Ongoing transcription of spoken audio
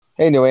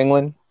Hey, New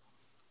England.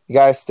 You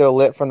guys still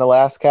lit from the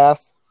last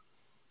cast?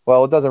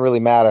 Well, it doesn't really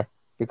matter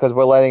because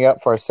we're lighting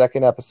up for our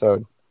second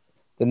episode.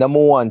 The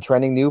number one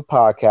trending new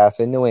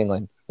podcast in New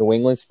England, New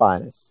England's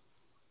finest.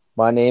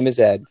 My name is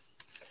Ed.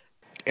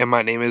 And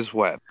my name is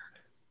Webb.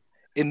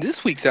 In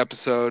this week's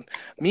episode,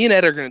 me and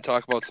Ed are going to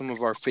talk about some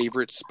of our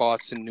favorite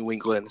spots in New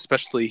England,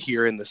 especially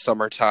here in the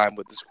summertime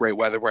with this great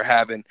weather we're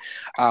having.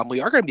 We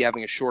are going to be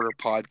having a shorter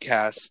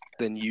podcast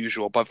than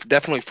usual, but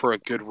definitely for a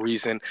good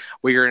reason.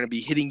 We are going to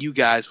be hitting you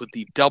guys with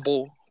the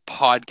double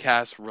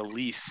podcast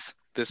release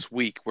this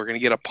week. We're going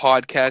to get a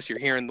podcast. You're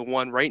hearing the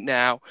one right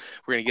now.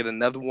 We're going to get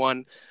another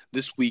one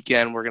this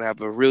weekend. We're going to have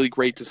a really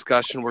great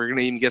discussion. We're going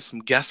to even get some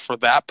guests for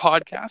that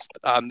podcast.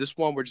 This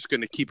one, we're just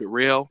going to keep it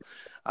real.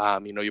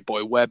 Your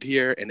boy Webb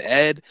here and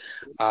Ed.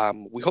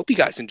 We hope you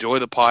guys enjoy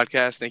the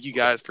podcast. Thank you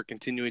guys for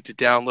continuing to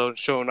download and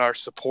showing our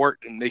support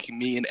and making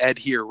me and Ed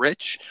here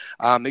rich.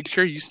 Make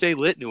sure you stay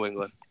lit, New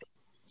England.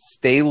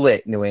 Stay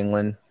lit, New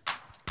England.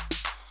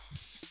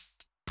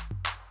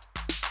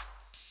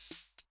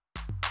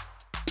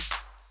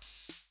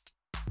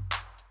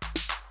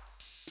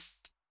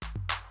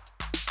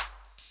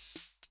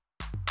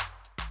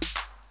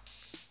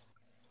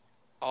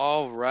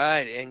 All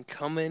right, and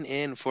coming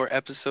in for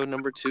episode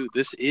number 2,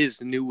 this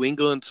is New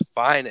England's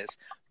finest,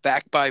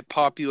 backed by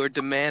popular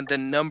demand, the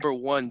number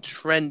one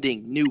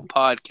trending new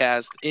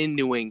podcast in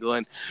New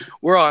England.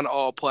 We're on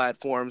all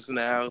platforms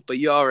now, but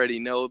you already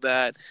know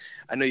that.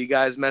 I know you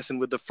guys messing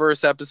with the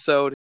first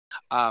episode.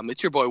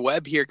 It's your boy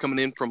Webb here coming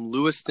in from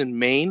Lewiston,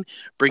 Maine,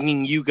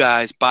 bringing you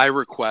guys by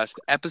request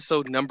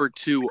episode number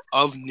 2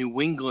 of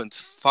New England's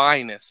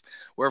finest,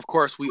 where of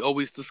course we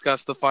always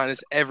discuss the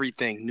finest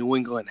everything New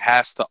England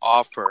has to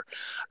offer.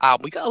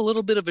 We got a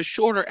little bit of a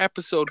shorter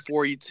episode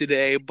for you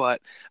today,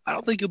 but I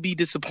don't think you'll be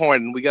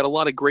disappointed. We got a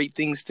lot of great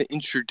things to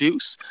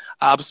introduce.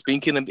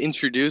 Speaking of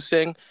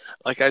introducing,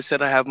 like I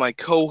said, I have my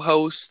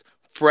co-host,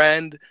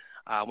 friend,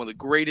 one of the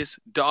greatest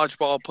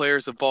dodgeball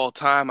players of all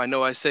time. I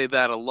know I say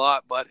that a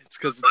lot, but it's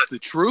because it's the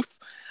truth.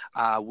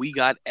 We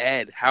got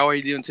Ed. How are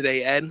you doing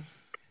today, Ed?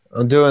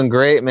 I'm doing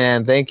great,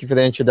 man. Thank you for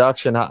the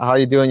introduction. How are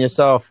you doing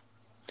yourself?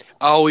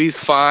 Always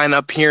fine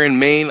up here in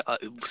Maine.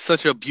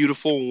 Such a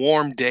beautiful,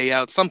 warm day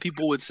out. Some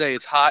people would say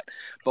it's hot,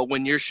 but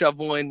when you're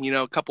shoveling,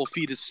 a couple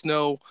feet of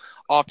snow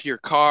off your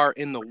car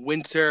in the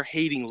winter,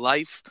 hating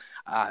life,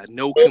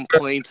 no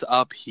complaints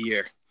up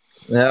here.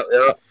 Yeah.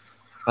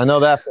 I know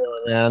that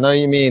feeling, man. I know what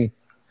you mean.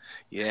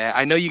 Yeah,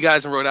 I know you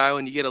guys in Rhode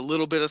Island, you get a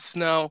little bit of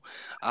snow,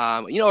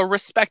 a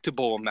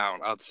respectable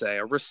amount, I'd say,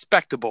 a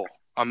respectable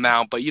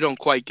amount, but you don't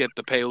quite get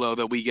the payload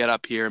that we get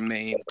up here in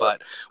Maine.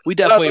 But we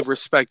definitely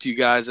respect you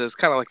guys as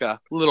kind of like a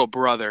little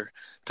brother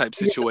type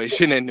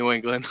situation in New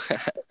England. The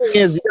thing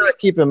is, you gotta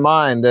keep in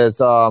mind,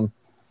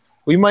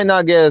 we might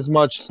not get as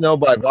much snow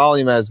by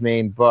volume as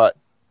Maine, but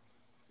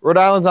Rhode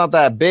Island's not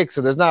that big,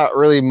 so there's not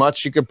really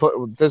much you could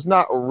put. There's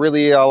not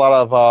really a lot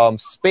of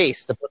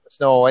space to put the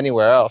snow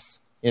anywhere else.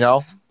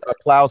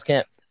 Plows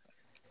can't.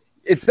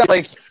 It's not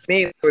like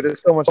Maine where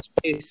there's so much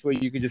space where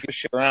you can just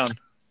push it around.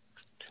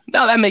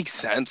 No, that makes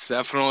sense,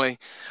 definitely.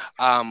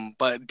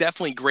 But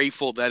definitely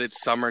grateful that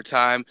it's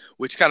summertime,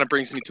 which kind of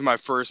brings me to my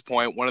first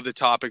point. One of the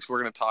topics we're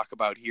going to talk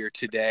about here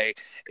today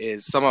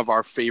is some of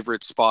our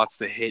favorite spots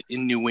to hit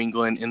in New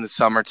England in the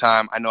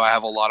summertime. I know I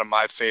have a lot of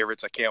my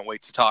favorites I can't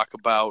wait to talk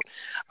about.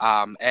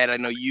 Ed, I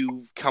know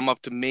you've come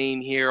up to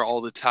Maine here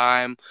all the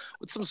time.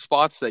 What's some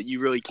spots that you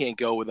really can't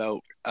go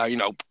without,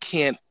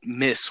 can't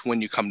miss when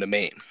you come to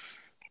Maine?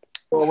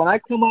 Well, when I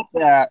come up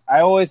there, I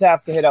always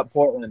have to hit up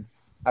Portland.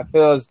 I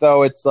feel as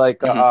though it's like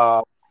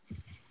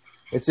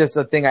it's just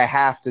a thing I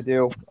have to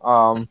do.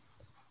 For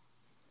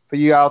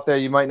you out there,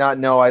 you might not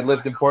know I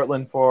lived in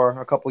Portland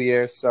for a couple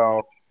years,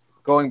 so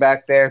going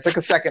back there, it's like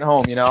a second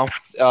home.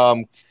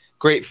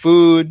 Great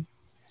food,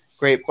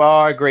 great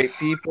bar, great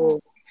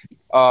people,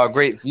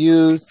 great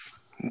views.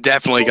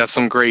 Definitely got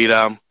some great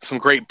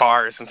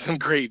bars and some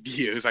great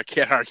views. I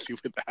can't argue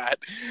with that.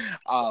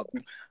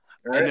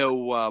 I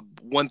know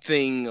one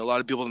thing a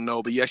lot of people don't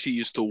know, but you actually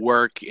used to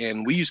work,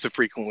 and we used to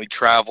frequently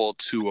travel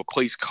to a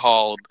place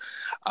called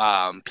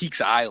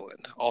Peaks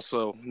Island,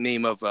 also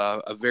name of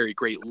a very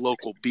great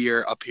local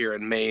beer up here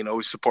in Maine,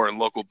 always supporting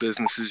local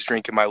businesses,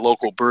 drinking my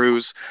local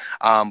brews.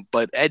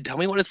 But Ed, tell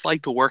me what it's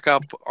like to work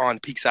up on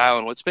Peaks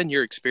Island. What's been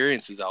your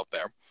experiences out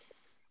there?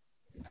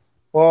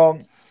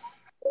 Well,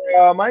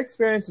 my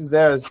experiences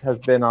there has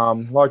been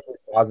largely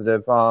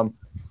positive.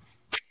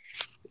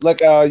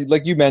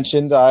 Like you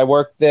mentioned, I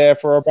worked there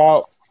for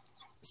about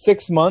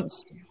 6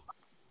 months,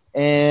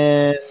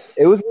 and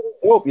it was really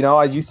dope.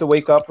 I used to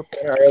wake up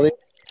early,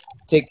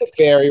 take the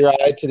ferry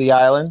ride to the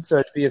island, so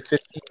it'd be a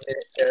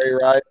 15-minute ferry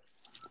ride.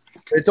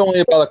 It's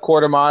only about a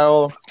quarter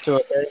mile to a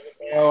 30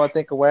 mile, I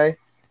think, away.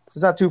 So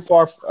it's not too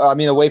far.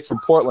 Away from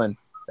Portland,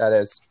 that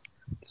is.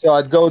 So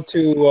I'd go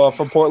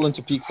from Portland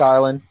to Peaks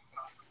Island,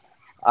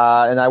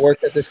 and I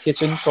worked at this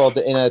kitchen called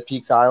the Inn at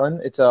Peaks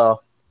Island. It's a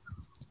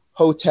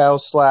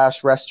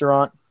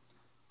hotel/restaurant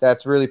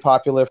that's really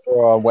popular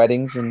for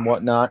weddings and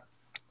whatnot.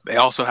 They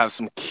also have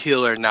some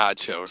killer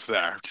nachos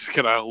there. Just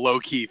gonna low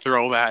key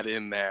throw that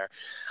in there.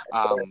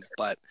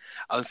 But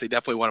I would say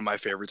definitely one of my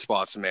favorite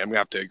spots, man. I'm gonna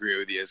have to agree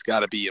with you. It's got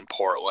to be in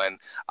Portland.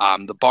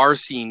 The bar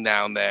scene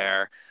down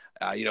there.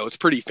 It's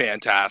pretty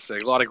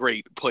fantastic. A lot of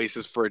great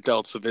places for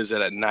adults to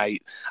visit at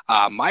night.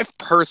 My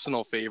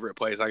personal favorite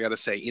place, I got to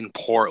say, in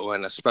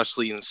Portland,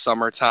 especially in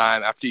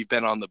summertime, after you've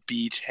been on the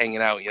beach,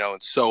 hanging out, in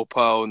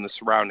Sopo and the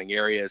surrounding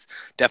areas,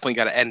 definitely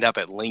got to end up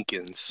at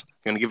Lincoln's.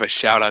 I'm going to give a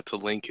shout out to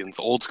Lincoln's.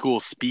 Old school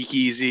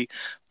speakeasy,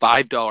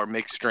 $5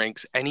 mixed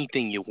drinks,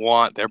 anything you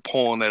want. They're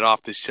pulling it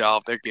off the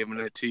shelf. They're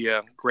giving it to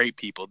you. Great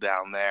people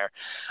down there.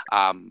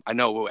 I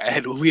know,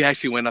 Ed, we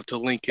actually went up to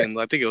Lincoln.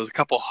 I think it was a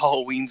couple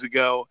Halloweens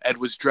ago. Ed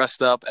was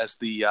dressed up as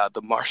the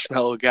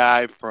marshmallow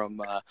guy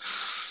from.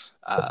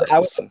 I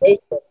was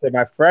supposed to.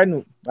 My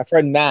friend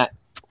Matt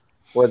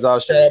was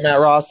shout out Matt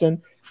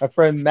Rawson. My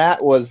friend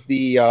Matt was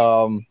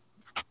the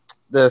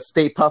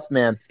State Puff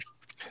Man.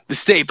 The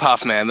Stay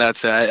Puff Man.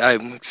 That's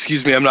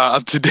excuse me, I'm not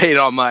up to date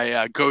on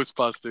my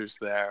Ghostbusters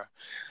there.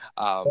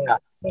 Yeah,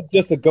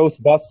 just a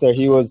Ghostbuster.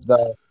 He was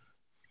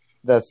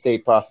the Stay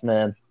Puff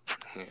Man.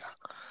 Yeah. I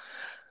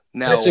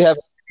Now, actually have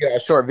a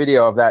short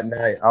video of that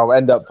night. I'll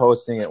end up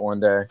posting it one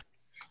day.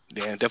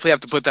 yeah, definitely have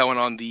to put that one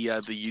on the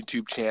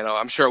YouTube channel.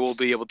 I'm sure we'll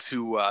be able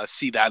to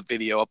see that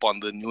video up on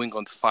the New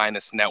England's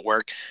Finest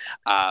Network.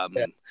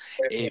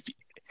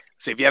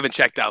 If you haven't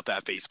checked out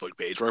that Facebook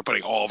page, we're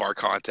putting all of our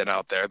content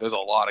out there. There's a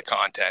lot of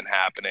content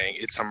happening.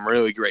 It's some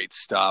really great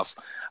stuff.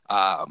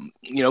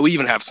 We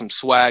even have some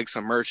swag,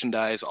 some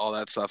merchandise, all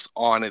that stuff's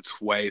on its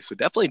way. So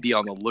definitely be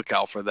on the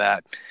lookout for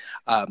that.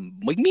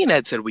 Like me and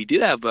Ed said, we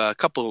did have a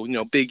couple,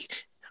 big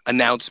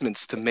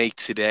announcements to make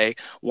today.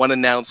 One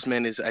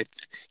announcement is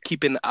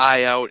keep an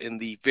eye out in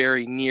the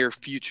very near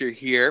future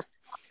here.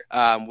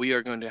 We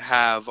are going to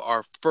have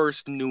our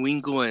first New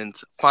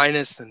England's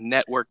Finest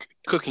Network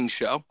cooking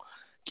show.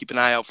 Keep an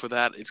eye out for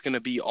that. It's going to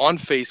be on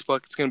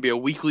Facebook. It's going to be a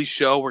weekly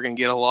show. We're going to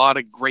get a lot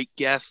of great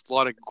guests, a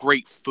lot of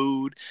great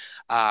food.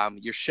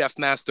 Your Chef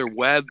Master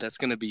Webb, that's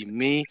going to be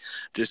me,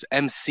 just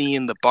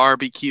emceeing the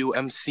barbecue,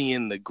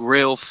 emceeing the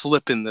grill,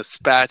 flipping the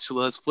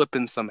spatulas,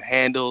 flipping some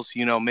handles,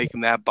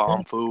 making that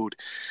bomb food.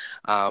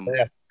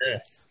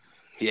 Yes.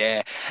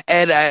 Yeah.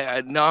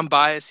 Ed,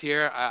 non-bias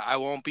here. I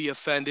won't be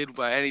offended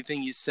by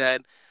anything you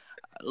said.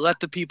 Let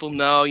the people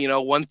know,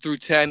 1 through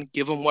 10,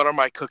 give them what are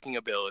my cooking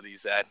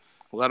abilities, Ed.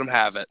 Let them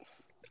have it.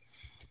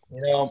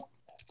 When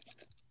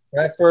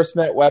I first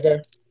met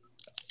Weber,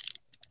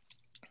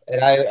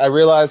 and I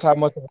realized how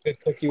much of a good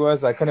cook he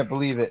was, I couldn't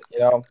believe it.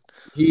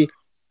 He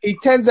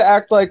tends to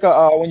act like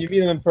when you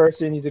meet him in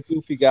person, he's a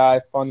goofy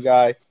guy, fun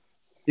guy.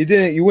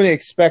 You wouldn't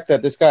expect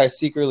that this guy is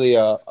secretly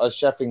a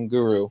chefing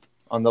guru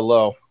on the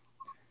low.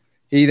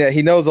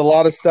 He knows a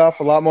lot of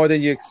stuff, a lot more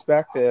than you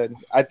expect, and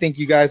I think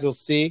you guys will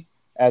see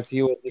as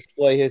he will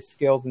display his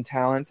skills and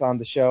talents on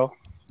the show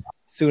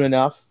soon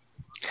enough.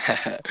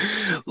 A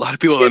lot of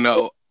people don't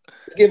know.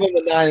 Give him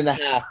a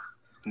 9.5.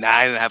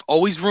 9.5.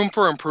 Always room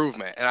for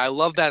improvement, and I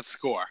love that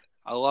score.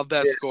 I love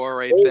that score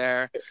right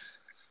there.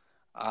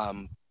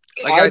 I'm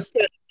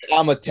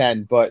a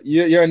 10, but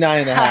you're a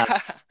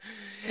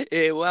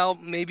 9.5. Well,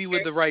 maybe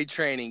with the right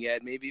training,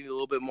 Ed. Maybe a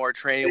little bit more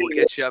training will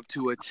get you up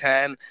to a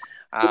 10.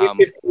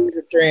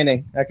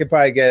 Training, I could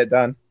probably get it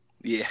done.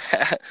 Yeah.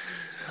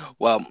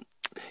 Well,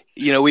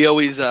 we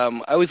always, I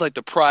always like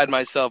to pride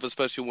myself,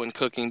 especially when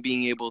cooking,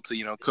 being able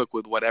to, cook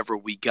with whatever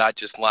we got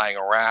just lying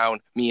around.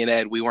 Me and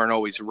Ed, we weren't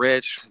always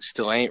rich. We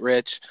still ain't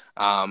rich.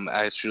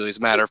 Actually, as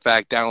a matter of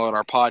fact, download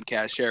our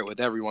podcast, share it with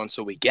everyone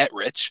so we get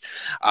rich.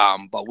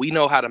 But we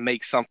know how to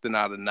make something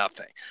out of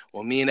nothing.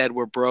 When me and Ed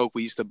were broke,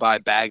 we used to buy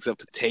bags of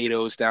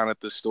potatoes down at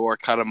the store,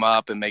 cut them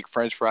up, and make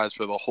French fries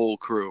for the whole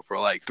crew for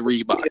like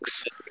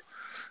 $3.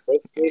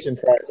 Asian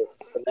fries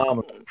are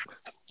phenomenal.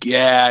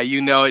 Yeah,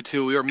 you know it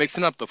too. We were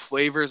mixing up the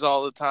flavors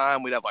all the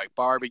time. We'd have like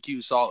barbecue,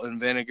 salt, and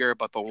vinegar,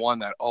 but the one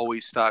that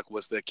always stuck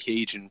was the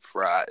Cajun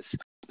fries.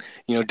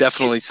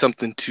 Definitely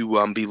something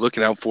to be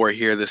looking out for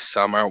here this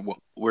summer.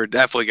 We're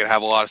definitely going to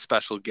have a lot of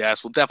special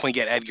guests. We'll definitely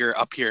get Edgar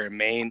up here in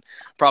Maine.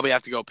 Probably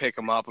have to go pick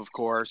him up, of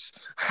course.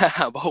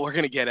 But we're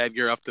going to get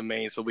Edgar up to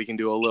Maine so we can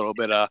do a little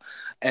bit of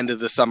end of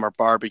the summer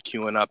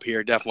barbecuing up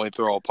here. Definitely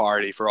throw a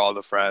party for all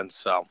the friends.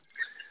 So,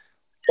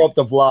 throw up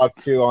the vlog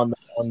too on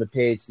the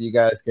page so you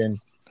guys can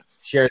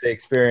share the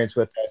experience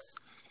with us.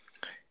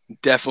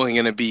 Definitely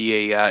going to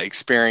be a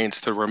experience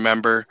to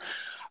remember.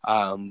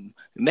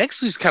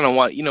 Next, we just kind of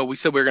want, we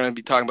said we were going to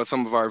be talking about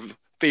some of our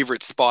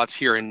favorite spots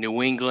here in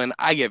New England.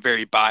 I get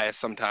very biased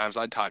sometimes.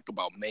 I talk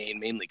about Maine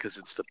mainly because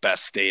it's the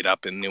best state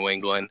up in New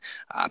England,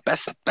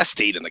 best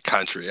state in the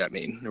country. I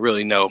mean,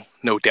 really no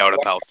doubt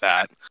about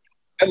that.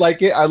 I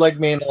like it. I like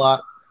Maine a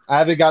lot. I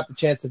haven't got the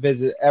chance to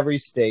visit every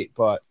state,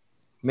 but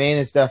Maine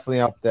is definitely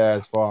up there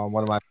as well.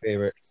 One of my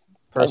favorites,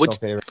 personal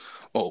favorites.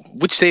 Well,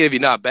 which state have you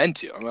not been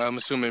to? I'm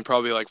assuming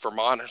probably like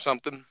Vermont or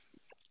something.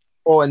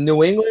 Oh, in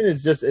New England,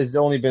 it's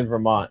only been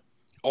Vermont.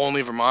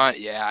 Only Vermont,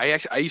 yeah.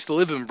 I used to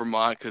live in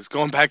Vermont because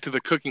going back to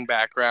the cooking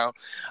background,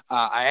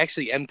 I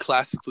actually am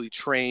classically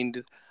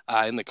trained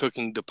in the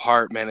cooking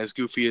department, as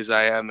goofy as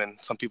I am, and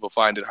some people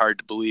find it hard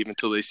to believe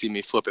until they see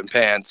me flipping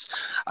pans.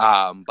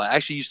 But I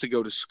actually used to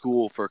go to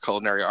school for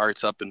culinary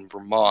arts up in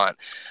Vermont,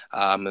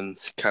 in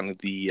kind of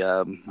the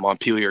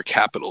Montpelier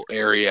capital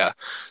area.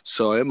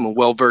 So I'm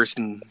well versed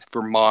in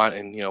Vermont,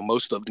 and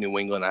most of New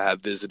England I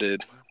have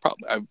visited.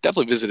 I've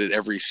definitely visited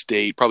every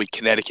state. Probably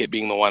Connecticut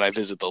being the one I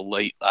visit the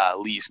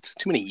least.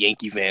 Too many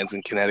Yankee fans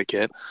in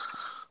Connecticut.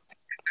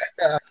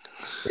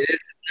 It is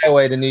that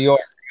way to New York.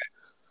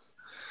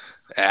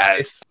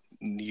 As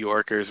New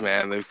Yorkers,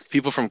 man, the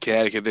people from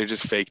Connecticut, they're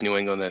just fake New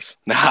Englanders.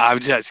 Nah, I'm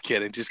just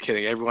kidding. Just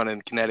kidding. Everyone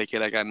in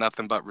Connecticut, I got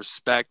nothing but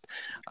respect.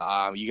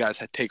 You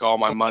guys take all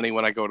my money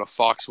when I go to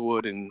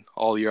Foxwood and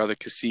all your other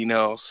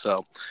casinos, so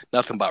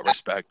nothing but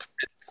respect.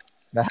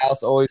 The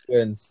house always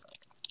wins.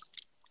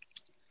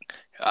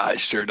 It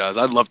sure does.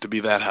 I'd love to be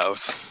that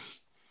house.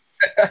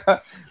 Oh,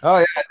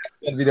 yeah.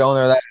 I'd be the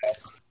owner of that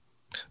house.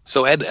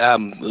 So, Ed,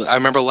 I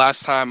remember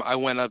last time I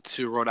went up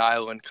to Rhode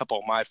Island, a couple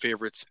of my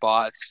favorite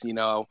spots. We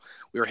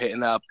were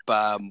hitting up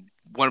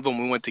one of them.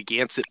 We went to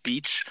Gansett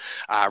Beach.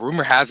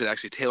 Rumor has it,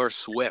 actually, Taylor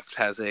Swift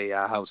has a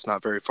house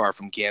not very far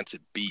from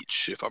Gansett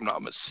Beach, if I'm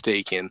not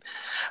mistaken.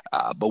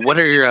 But what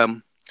are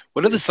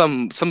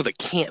some of the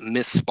can't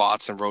miss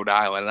spots in Rhode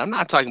Island? And I'm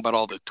not talking about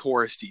all the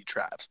touristy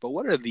traps, but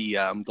what are the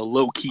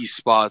low key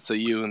spots that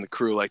you and the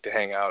crew like to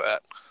hang out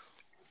at?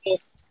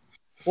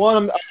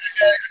 Well,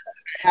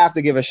 I have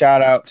to give a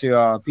shout out to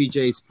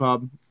PJ's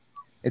Pub.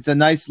 It's a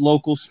nice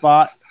local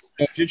spot.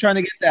 If you're trying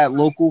to get that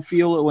local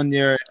feel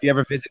if you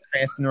ever visit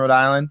Cranston, Rhode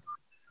Island,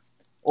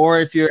 or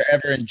if you're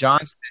ever in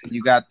Johnston,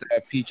 you got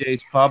the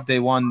PJ's Pub.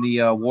 They won the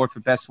award for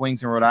best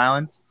wings in Rhode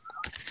Island,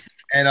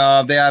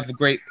 and they have a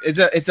great.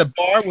 It's a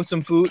bar with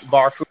some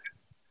bar food,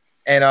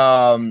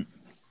 and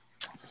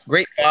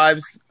great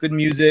vibes, good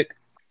music,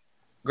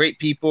 great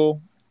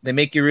people. They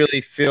make you really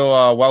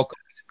feel welcome.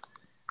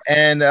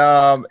 And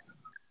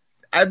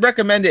I'd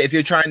recommend it if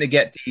you're trying to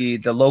get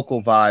the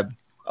local vibe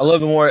a little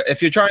bit more.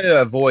 If you're trying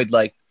to avoid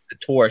like the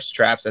tourist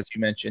traps, as you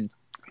mentioned.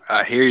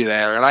 I hear you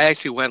there. And I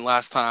actually went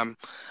last time.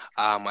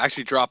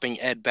 Actually dropping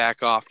Ed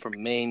back off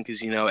from Maine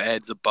because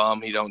Ed's a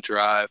bum. He don't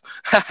drive.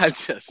 I'm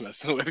just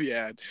messing with you,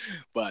 Ed.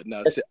 But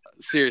no,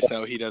 serious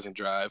no, he doesn't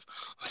drive.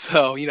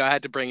 So I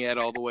had to bring Ed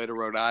all the way to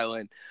Rhode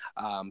Island.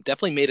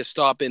 Definitely made a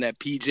stop in at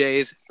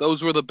PJ's.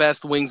 Those were the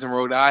best wings in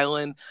Rhode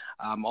Island.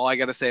 All I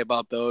got to say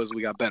about those,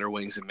 we got better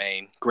wings in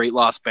Maine. Great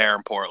Lost Bear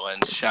in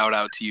Portland. Shout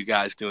out to you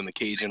guys doing the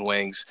Cajun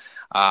wings.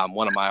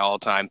 One of my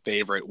all-time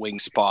favorite wing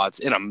spots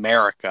in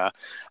America.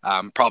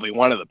 Probably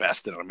one of the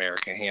best in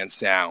America, hands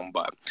down.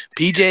 But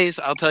PJ's,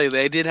 I'll tell you,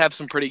 they did have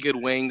some pretty good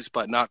wings,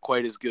 but not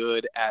quite as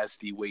good as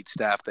the wait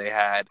staff they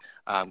had.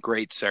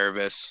 Great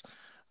service.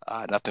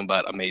 Nothing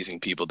but amazing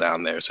people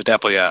down there. So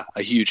definitely a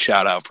huge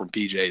shout-out from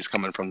PJ's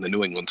coming from the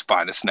New England's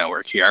finest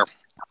network here.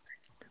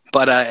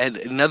 But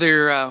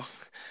another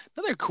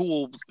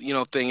cool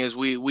thing is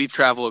we've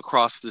traveled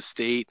across the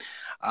state.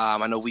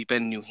 I know we've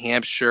been in New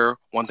Hampshire.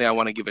 One thing I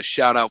want to give a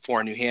shout out for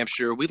in New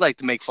Hampshire, we like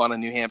to make fun of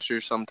New Hampshire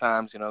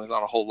sometimes. There's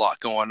not a whole lot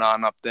going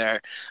on up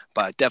there,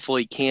 but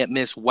definitely can't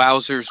miss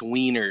Wowzer's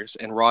Wieners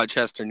in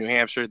Rochester, New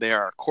Hampshire. They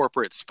are a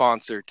corporate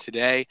sponsor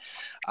today.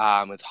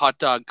 It's Hot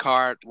Dog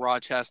Cart,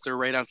 Rochester,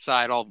 right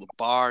outside all the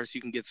bars.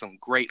 You can get some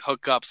great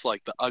hookups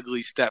like the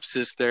Ugly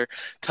Stepsister.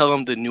 Tell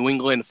them the New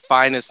England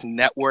Finest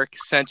Network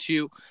sent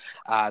you.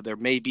 There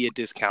may be a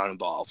discount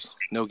involved.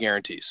 No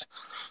guarantees.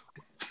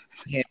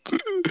 I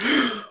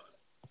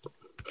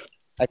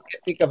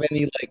can't think of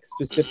any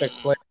specific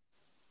place.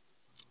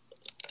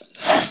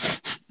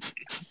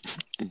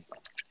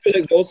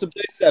 Most of the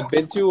places I've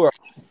been to are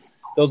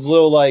those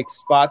little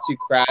spots you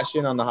crash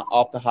in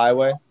off the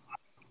highway.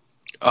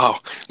 Oh,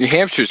 New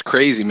Hampshire's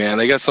crazy, man.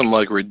 They got some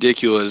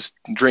ridiculous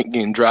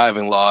drinking and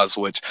driving laws,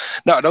 which,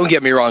 no, don't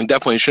get me wrong,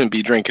 definitely shouldn't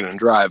be drinking and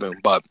driving,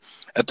 but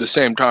at the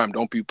same time,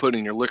 don't be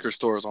putting your liquor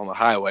stores on the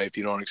highway if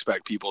you don't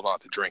expect people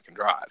not to drink and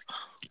drive.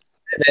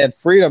 And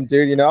freedom,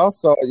 dude,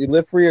 so you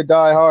live free or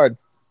die hard.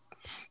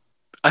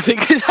 I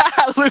think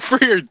live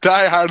free or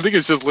die hard. I think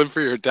it's just live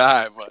free or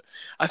die, but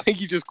I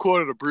think you just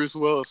quoted a Bruce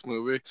Willis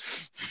movie.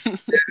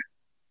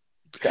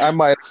 I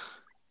might.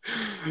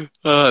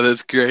 Oh,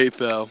 that's great,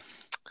 though.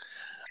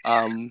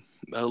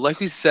 Like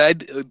we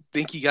said,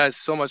 thank you guys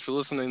so much for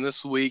listening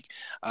this week.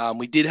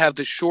 We did have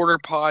the shorter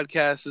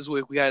podcast this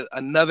week. We had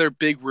another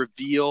big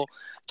reveal.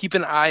 Keep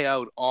an eye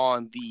out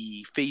on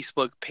the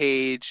Facebook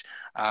page.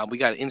 We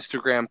got an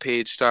Instagram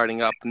page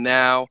starting up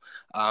now.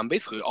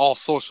 Basically all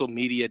social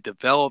media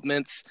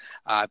developments.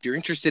 If you're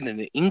interested in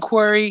an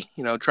inquiry,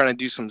 trying to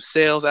do some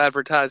sales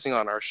advertising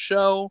on our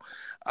show,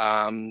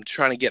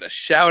 trying to get a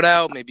shout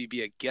out, maybe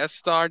be a guest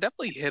star,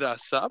 definitely hit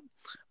us up.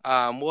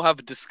 We'll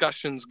have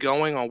discussions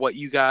going on what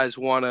you guys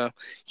want to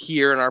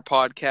hear in our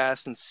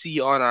podcast and see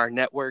on our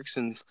networks,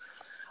 and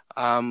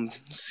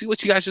see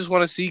what you guys just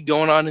want to see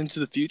going on into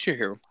the future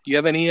here. Do you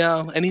have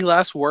any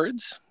last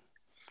words?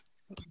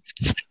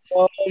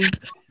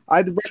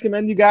 I'd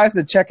recommend you guys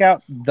to check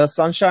out the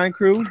Sunshine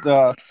Crew,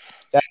 that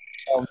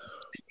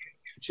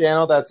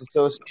channel that's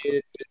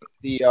associated with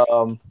the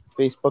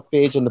Facebook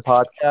page and the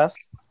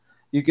podcast.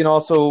 You can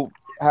also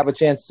have a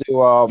chance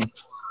to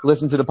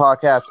listen to the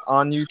podcast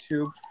on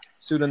YouTube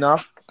soon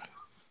enough.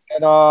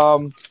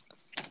 And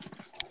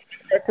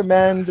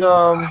recommend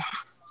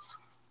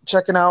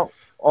checking out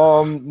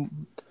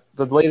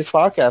the latest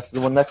podcast.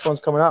 The next one's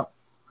coming out.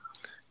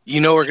 You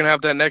know we're going to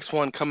have that next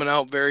one coming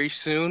out very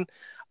soon.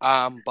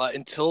 But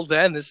until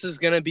then, this is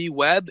going to be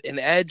Webb and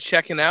Ed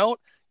checking out.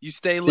 You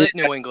stay lit,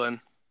 New England.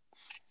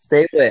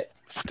 Stay lit.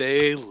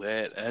 Stay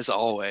lit, as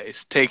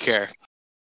always. Take care.